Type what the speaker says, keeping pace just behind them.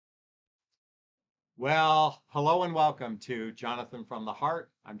Well, hello and welcome to Jonathan from the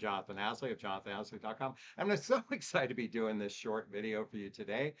Heart. I'm Jonathan Aslay of jonathanAslay.com. I'm so excited to be doing this short video for you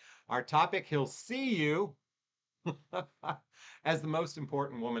today. Our topic, he'll see you as the most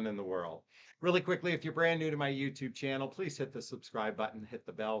important woman in the world. Really quickly, if you're brand new to my YouTube channel, please hit the subscribe button, hit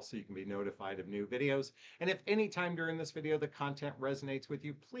the bell so you can be notified of new videos. And if any time during this video the content resonates with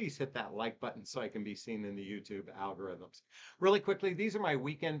you, please hit that like button so I can be seen in the YouTube algorithms. Really quickly, these are my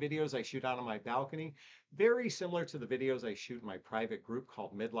weekend videos I shoot out on my balcony. Very similar to the videos I shoot in my private group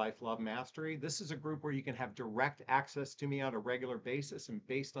called Midlife Love Mastery. This is a group where you can have direct access to me on a regular basis, and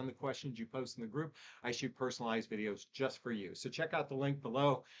based on the questions you post in the group, I shoot personalized videos just for you. So check out the link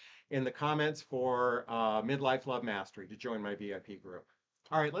below in the comments for Midlife Love Mastery to join my VIP group.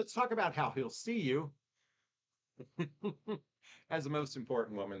 All right, let's talk about how he'll see you as the most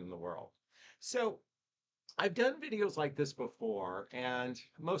important woman in the world. So I've done videos like this before, and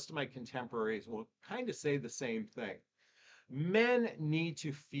most of my contemporaries will kind of say the same thing. Men need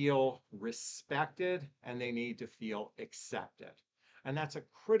to feel respected and they need to feel accepted. And that's a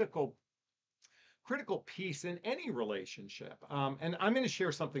critical piece in any relationship. And I'm going to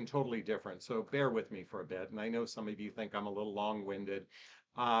share something totally different. So bear with me for a bit. And I know some of you think I'm a little long winded.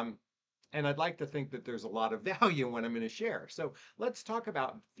 Um, and I'd like to think that there's a lot of value in what I'm going to share. So let's talk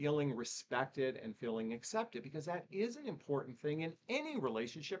about feeling respected and feeling accepted, because that is an important thing in any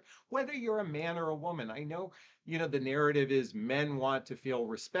relationship, whether you're a man or a woman. I know, the narrative is men want to feel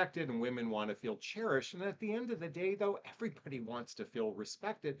respected and women want to feel cherished. And at the end of the day, though, everybody wants to feel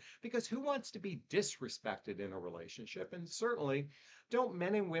respected, because who wants to be disrespected in a relationship? And certainly, don't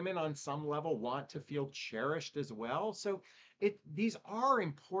men and women on some level want to feel cherished as well? So these are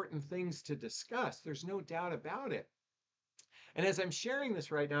important things to discuss. There's no doubt about it. And as I'm sharing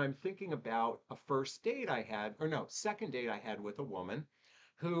this right now, I'm thinking about a first date I had, or no, second date I had with a woman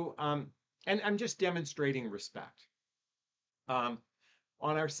who, and I'm just demonstrating respect. Um,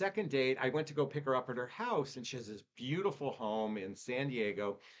 on our second date, I went to go pick her up at her house, and she has this beautiful home in San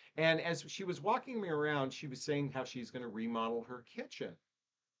Diego. And as she was walking me around, she was saying how she's going to remodel her kitchen.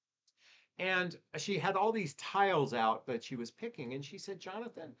 And she had all these tiles out that she was picking. And she said,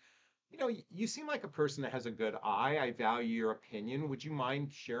 Jonathan, you seem like a person that has a good eye. I value your opinion. Would you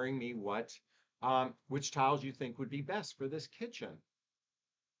mind sharing me which tiles you think would be best for this kitchen?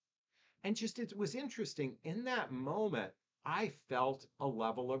 And just it was interesting. In that moment, I felt a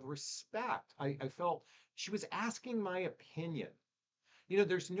level of respect. I felt she was asking my opinion.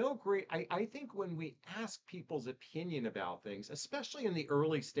 There's no great, I think when we ask people's opinion about things, especially in the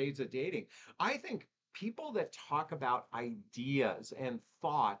early stages of dating, I think people that talk about ideas and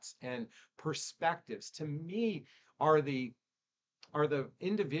thoughts and perspectives, to me, are the are the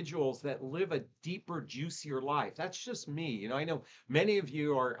individuals that live a deeper, juicier life. That's just me. I know many of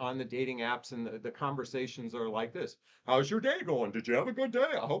you are on the dating apps, and the conversations are like this. How's your day going? Did you have a good day?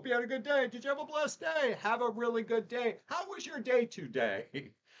 I hope you had a good day. Did you have a blessed day? Have a really good day. How was your day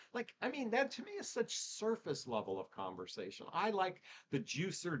today? Like, I mean, that to me is such surface level of conversation. I like the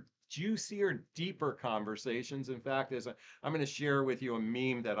juicier, deeper conversations. In fact, I'm going to share with you a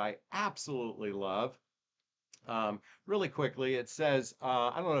meme that I absolutely love. Really quickly, it says,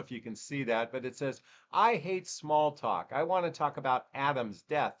 I don't know if you can see that, but it says, I hate small talk. I want to talk about atoms,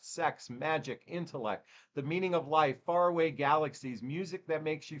 death, sex, magic, intellect, the meaning of life, faraway galaxies, music that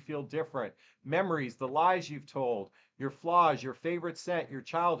makes you feel different, memories, the lies you've told, your flaws, your favorite scent, your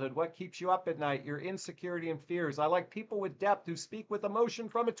childhood, what keeps you up at night, your insecurity and fears. I like people with depth who speak with emotion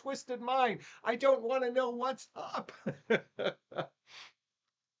from a twisted mind. I don't want to know what's up.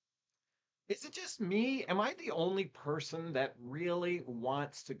 Is it just me? Am I the only person that really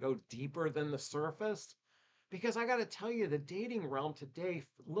wants to go deeper than the surface? Because I got to tell you, the dating realm today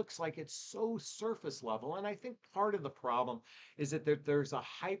looks like it's so surface level. And I think part of the problem is that there's a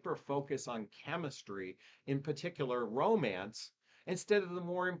hyper focus on chemistry, in particular romance, instead of the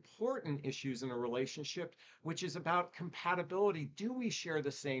more important issues in a relationship, which is about compatibility. Do we share the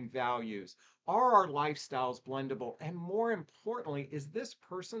same values? Are our lifestyles blendable? And more importantly, is this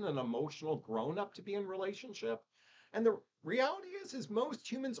person an emotional grown up to be in relationship? And the reality is most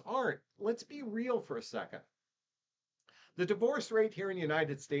humans aren't. Let's be real for a second. The divorce rate here in the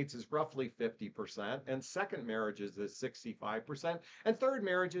United States is roughly 50%, and second marriages is 65%, and third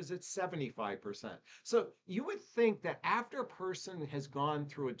marriages it's 75%. So you would think that after a person has gone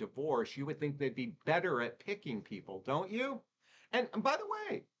through a divorce, you would think they'd be better at picking people, don't you? And by the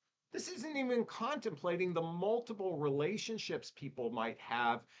way, This isn't even contemplating the multiple relationships people might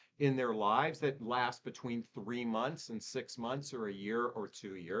have in their lives that last between 3 months and 6 months or a year or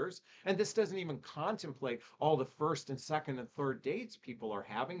 2 years. And this doesn't even contemplate all the first and second and third dates people are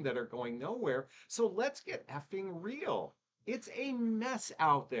having that are going nowhere. So let's get effing real. It's a mess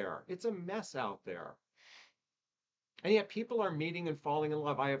out there. It's a mess out there. And yet people are meeting and falling in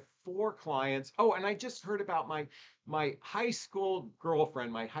love. I have 4 clients. Oh, and I just heard about my high school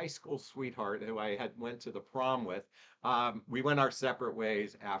girlfriend, my high school sweetheart, who I had went to the prom with. We went our separate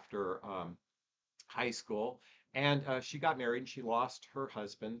ways after high school, and she got married and she lost her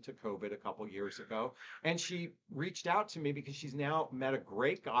husband to COVID a couple years ago. And she reached out to me because she's now met a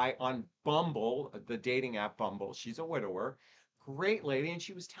great guy on Bumble, the dating app Bumble. She's a widower. Great lady, and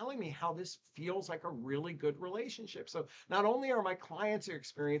she was telling me how this feels like a really good relationship. So not only are my clients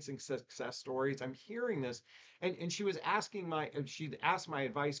experiencing success stories, I'm hearing this, and she'd asked my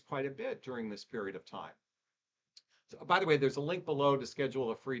advice quite a bit during this period of time. So, by the way, there's a link below to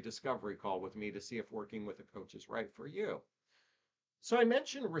schedule a free discovery call with me to see if working with a coach is right for you. So I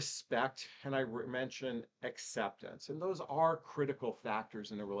mentioned respect and I mentioned acceptance, and those are critical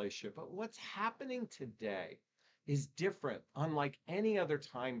factors in a relationship. But what's happening today is different, unlike any other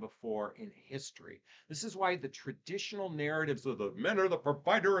time before in history. This is why the traditional narratives of the men are the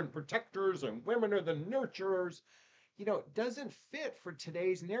provider and protectors and women are the nurturers, doesn't fit for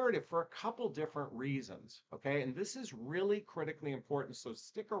today's narrative for a couple different reasons. Okay. And this is really critically important. So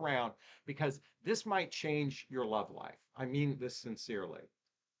stick around because this might change your love life. I mean this sincerely.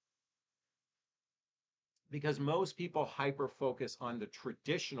 Because most people hyper focus on the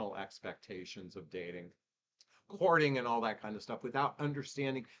traditional expectations of dating, courting, and all that kind of stuff without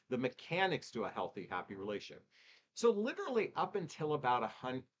understanding the mechanics to a healthy, happy relationship. So, literally, up until about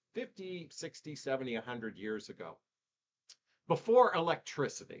 50, 60, 70, 100 years ago, before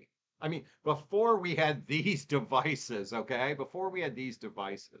electricity. I mean, before we had these devices, okay? Before we had these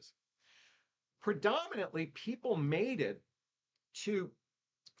devices, predominantly people mated to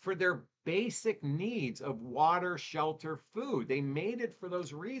for their basic needs of water, shelter, food. They mated for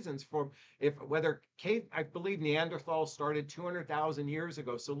those reasons. For if whether cave, I believe Neanderthal started 200,000 years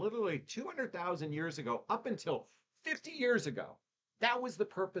ago. So literally 200,000 years ago, up until 50 years ago, that was the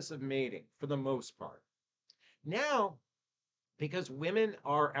purpose of mating for the most part. Now, because women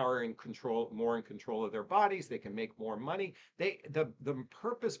are in control, more in control of their bodies, they can make more money. The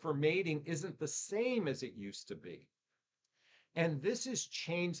purpose for mating isn't the same as it used to be. And this has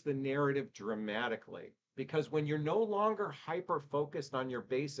changed the narrative dramatically because when you're no longer hyper focused on your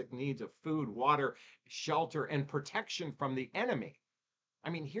basic needs of food, water, shelter, and protection from the enemy. I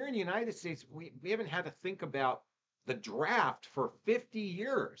mean, here in the United States, we haven't had to think about the draft for 50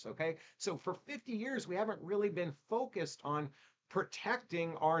 years. Okay. So for 50 years, we haven't really been focused on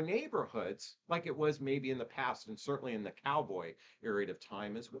protecting our neighborhoods like it was maybe in the past and certainly in the cowboy period of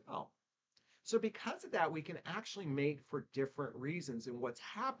time as well. So because of that, we can actually mate for different reasons. And what's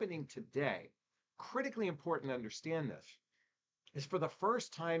happening today, critically important to understand this, is for the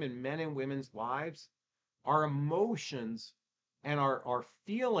first time in men and women's lives, our emotions and our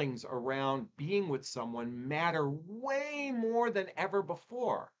feelings around being with someone matter way more than ever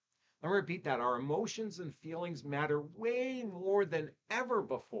before. Let me repeat that. Our emotions and feelings matter way more than ever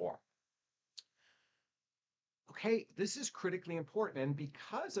before. Okay, this is critically important. And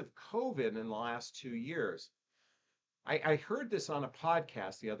because of COVID in the last 2 years, I heard this on a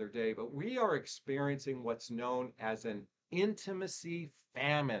podcast the other day, but we are experiencing what's known as an intimacy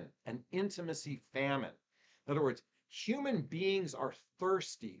famine, an intimacy famine. In other words, human beings are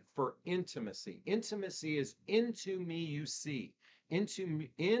thirsty for intimacy. Intimacy is into me, you see. Into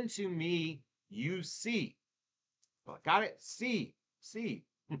me, you see. Well, got it? See.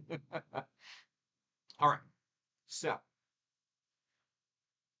 All right. So,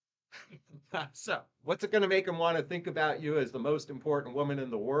 so, what's it going to make them want to think about you as the most important woman in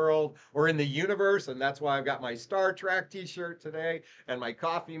the world or in the universe? And that's why I've got my Star Trek t-shirt today. And my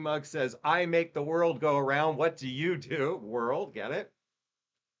coffee mug says, I make the world go around. What do you do, world? Get it?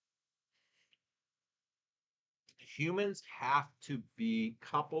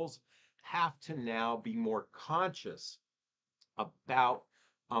 Couples have to now be more conscious about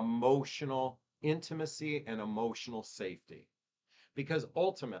emotional intimacy and emotional safety. Because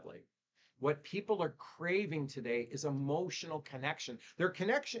ultimately, what people are craving today is emotional connection. They're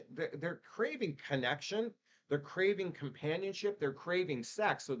craving connection, they're craving companionship, they're craving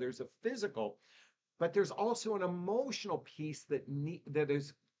sex. So there's a physical, but there's also an emotional piece that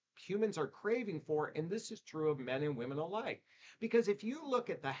is humans are craving for, and this is true of men and women alike. Because if you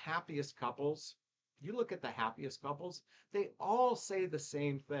look at the happiest couples, they all say the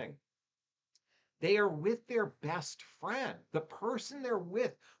same thing. They are with their best friend. The person they're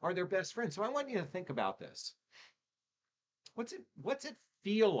with are their best friend. So I want you to think about this. What's it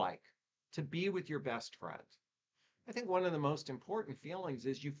feel like to be with your best friend? I think one of the most important feelings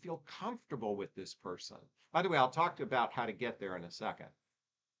is you feel comfortable with this person. By the way, I'll talk about how to get there in a second.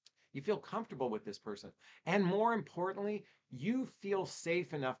 You feel comfortable with this person. And more importantly, you feel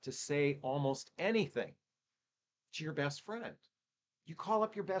safe enough to say almost anything to your best friend. You call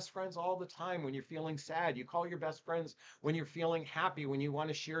up your best friends all the time when you're feeling sad. You call your best friends when you're feeling happy, when you want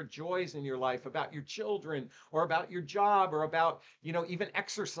to share joys in your life about your children or about your job or about, even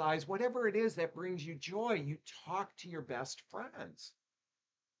exercise, whatever it is that brings you joy. You talk to your best friends.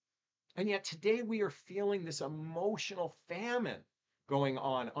 And yet today we are feeling this emotional famine going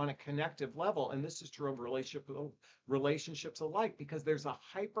on a connective level. And this is true of relationships alike because there's a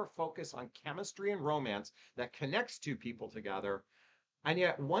hyper focus on chemistry and romance that connects two people together. And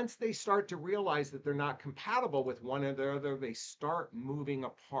yet, once they start to realize that they're not compatible with one another, they start moving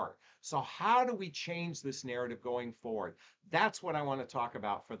apart. So, how do we change this narrative going forward? That's what I want to talk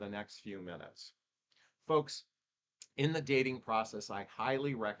about for the next few minutes. Folks, in the dating process, I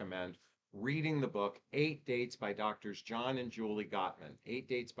highly recommend reading the book 8 Dates by Doctors John and Julie Gottman. 8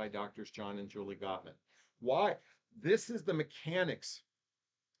 Dates by Doctors John and Julie Gottman. Why? This is the mechanics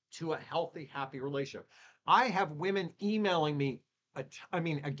to a healthy, happy relationship. I have women emailing me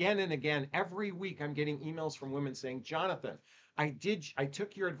again and again, every week I'm getting emails from women saying, Jonathon, I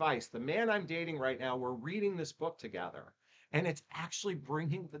took your advice. The man I'm dating right now, we're reading this book together, and it's actually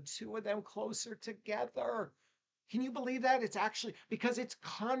bringing the two of them closer together. Can you believe that? It's actually because it's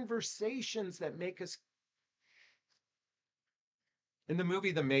conversations that make us. In the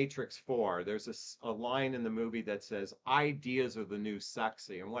movie The Matrix 4, there's a line in the movie that says, ideas are the new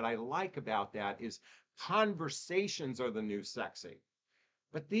sexy. And what I like about that is conversations are the new sexy.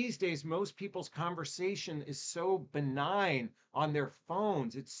 But these days, most people's conversation is so benign on their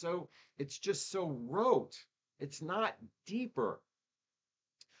phones. It's just so rote. It's not deeper.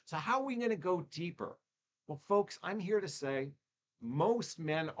 So how are we going to go deeper? Well, folks, I'm here to say most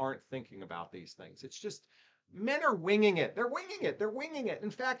men aren't thinking about these things. It's just men are winging it. They're winging it. They're winging it.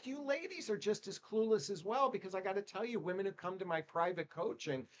 In fact, you ladies are just as clueless as well, because I got to tell you, women who come to my private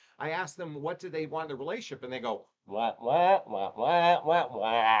coaching, I ask them, what do they want in a relationship? And they go, what, what.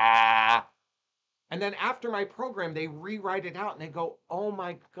 And then after my program, they rewrite it out and they go, oh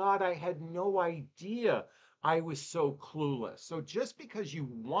my God, I had no idea I was so clueless. So just because you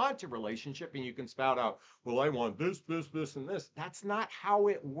want a relationship and you can spout out, well, I want this, and this, that's not how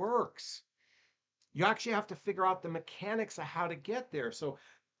it works. You actually have to figure out the mechanics of how to get there. So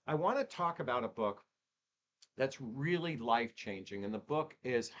I want to talk about a book that's really life-changing. And the book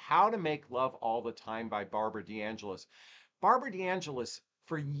is How to Make Love All the Time by Barbara DeAngelis. Barbara DeAngelis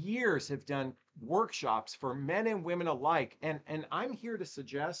for years have done workshops for men and women alike. And I'm here to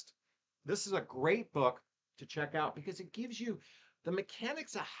suggest this is a great book to check out because it gives you the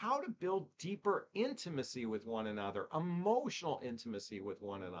mechanics of how to build deeper intimacy with one another, emotional intimacy with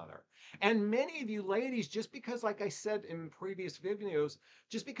one another. And many of you ladies, just because, like I said in previous videos,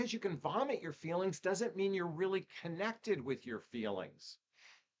 just because you can vomit your feelings doesn't mean you're really connected with your feelings.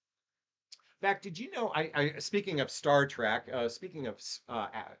 In fact, did you know, speaking of Star Trek, speaking of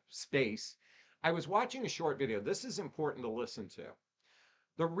space, I was watching a short video. This is important to listen to.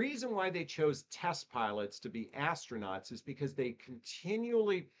 The reason why they chose test pilots to be astronauts is because they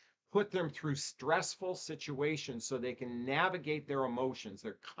continually put them through stressful situations so they can navigate their emotions.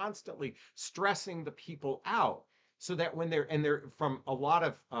 They're constantly stressing the people out so that when they're from a lot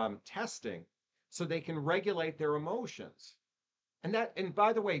of testing, so they can regulate their emotions. And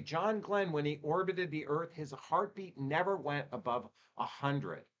by the way, John Glenn, when he orbited the Earth, his heartbeat never went above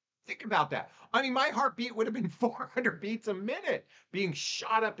 100. Think about that. I mean, my heartbeat would have been 400 beats a minute being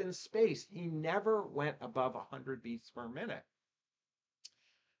shot up in space. He never went above 100 beats per minute.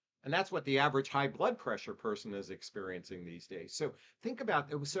 And that's what the average high blood pressure person is experiencing these days. So think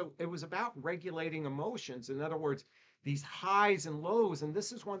about it. So it was about regulating emotions. In other words, these highs and lows. And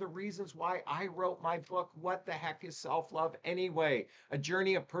this is one of the reasons why I wrote my book, What the Heck is Self-Love Anyway? A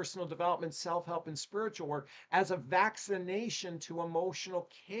Journey of Personal Development, Self-Help, and Spiritual Work as a vaccination to emotional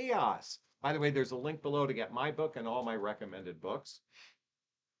chaos. By the way, there's a link below to get my book and all my recommended books.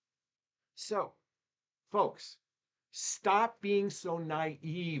 So, folks, stop being so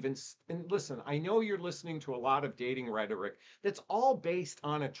naive and listen, I know you're listening to a lot of dating rhetoric that's all based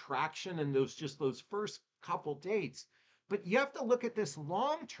on attraction and those first couple dates. But you have to look at this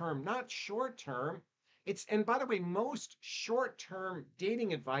long term, not short term. And by the way, most short term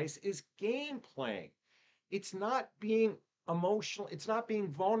dating advice is game playing. It's not being emotional, it's not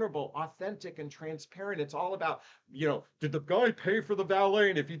being vulnerable, authentic, and transparent. It's all about, did the guy pay for the valet?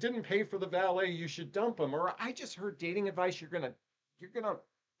 And if he didn't pay for the valet, you should dump him. Or I just heard dating advice. You're gonna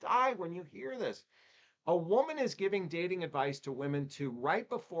die when you hear this. A woman is giving dating advice to women to, right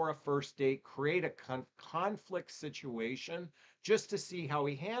before a first date, create a conflict situation just to see how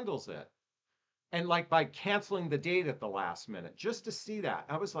he handles it. And like by canceling the date at the last minute, just to see that.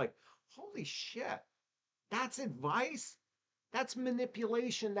 I was like, holy shit, that's advice? That's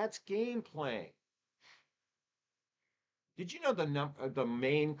manipulation. That's game playing. Did you know the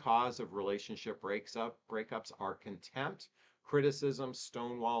main cause of relationship breakups are contempt, criticism,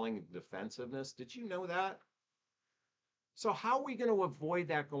 stonewalling, and defensiveness? Did you know that? So how are we going to avoid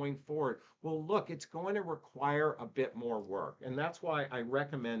that going forward? Well, look, it's going to require a bit more work. And that's why I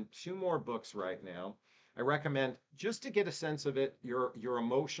recommend two more books right now. I recommend, just to get a sense of it, your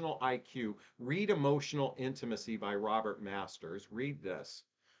emotional IQ, read Emotional Intimacy by Robert Masters. Read this.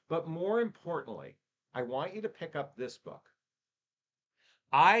 But more importantly, I want you to pick up this book.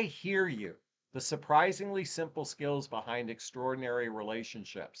 I Hear You: The Surprisingly Simple Skills Behind Extraordinary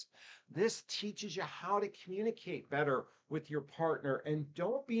Relationships. This teaches you how to communicate better with your partner, and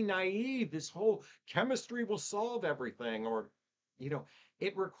don't be naive. This whole chemistry will solve everything, or, you know,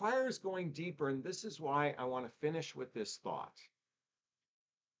 it requires going deeper. And this is why I want to finish with this thought.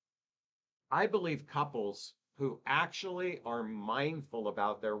 I believe couples who actually are mindful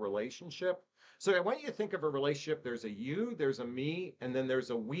about their relationship. So I want you to think of a relationship. There's a you, there's a me, and then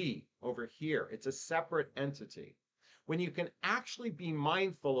there's a we over here. It's a separate entity. When you can actually be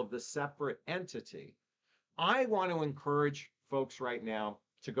mindful of the separate entity, I want to encourage folks right now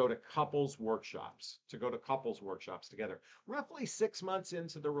to go to couples workshops together, roughly 6 months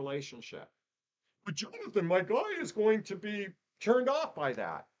into the relationship. But Jonathan, my guy is going to be turned off by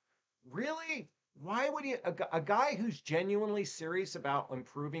that. Really? Why would he, a guy who's genuinely serious about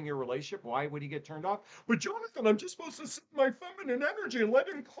improving your relationship, why would he get turned off? But Jonathan, I'm just supposed to sit in my feminine energy and let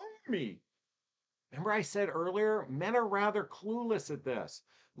him claim me. Remember I said earlier, men are rather clueless at this.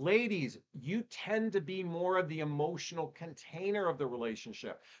 Ladies, you tend to be more of the emotional container of the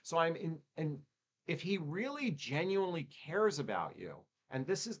relationship. So and if he really genuinely cares about you, and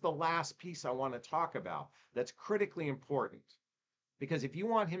this is the last piece I want to talk about that's critically important. Because if you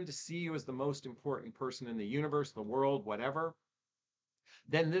want him to see you as the most important person in the universe, the world, whatever,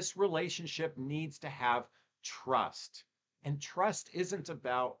 then this relationship needs to have trust. And trust isn't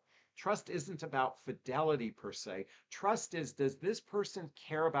about fidelity per se. Trust is, does this person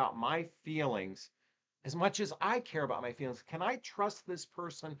care about my feelings as much as I care about my feelings? Can I trust this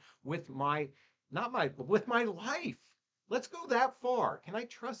person with my, not my, with my life? Let's go that far. Can I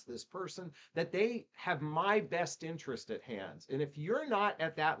trust this person that they have my best interest at hand? And if you're not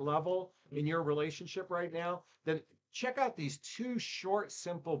at that level in your relationship right now, then check out these two short,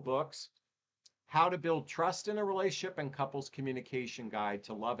 simple books: How to Build Trust in a Relationship and Couples Communication Guide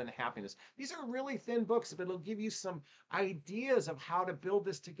to Love and Happiness. These are really thin books, but it'll give you some ideas of how to build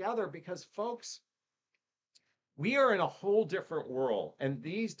this together, because, folks, we are in a whole different world, and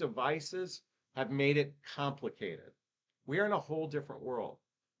these devices have made it complicated. We are in a whole different world.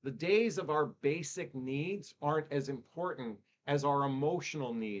 The days of our basic needs aren't as important as our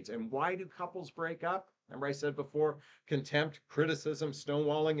emotional needs. And why do couples break up? Remember I said before, contempt, criticism,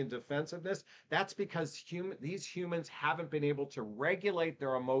 stonewalling, and defensiveness? That's because these humans haven't been able to regulate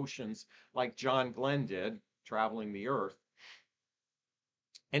their emotions like John Glenn did, traveling the earth.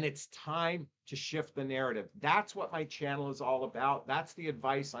 And it's time to shift the narrative. That's what my channel is all about. That's the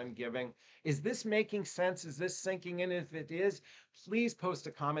advice I'm giving. Is this making sense? Is this sinking in? If it is, please post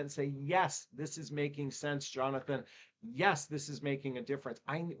a comment and say, yes, this is making sense, Jonathan. Yes, this is making a difference.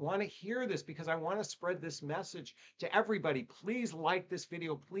 I want to hear this because I want to spread this message to everybody. Please like this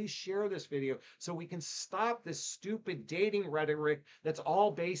video. Please share this video so we can stop this stupid dating rhetoric that's all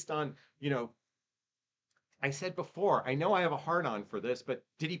based on, I said before, I know I have a hard on for this, but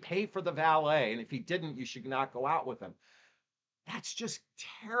did he pay for the valet? And if he didn't, you should not go out with him. That's just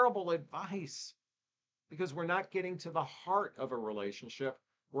terrible advice, because we're not getting to the heart of a relationship.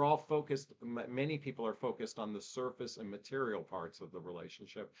 We're all focused, many people are focused on the surface and material parts of the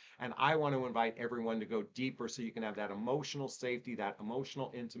relationship. And I want to invite everyone to go deeper so you can have that emotional safety, that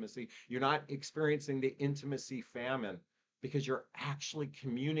emotional intimacy. You're not experiencing the intimacy famine because you're actually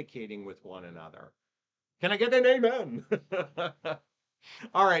communicating with one another. Can I get an amen?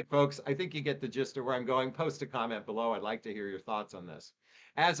 All right, folks, I think you get the gist of where I'm going. Post a comment below. I'd like to hear your thoughts on this.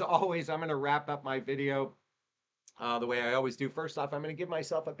 As always, I'm going to wrap up my video. the way I always do. First off, I'm going to give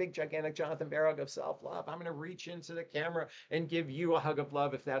myself a big, gigantic Jonathan Bear hug of self love. I'm going to reach into the camera and give you a hug of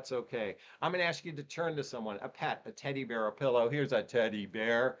love if that's okay. I'm going to ask you to turn to someone, a pet, a teddy bear, a pillow. Here's a teddy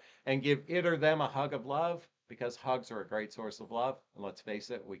bear, and give it or them a hug of love because hugs are a great source of love. And let's face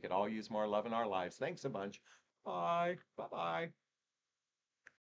it, we could all use more love in our lives. Thanks a bunch. Bye. Bye bye.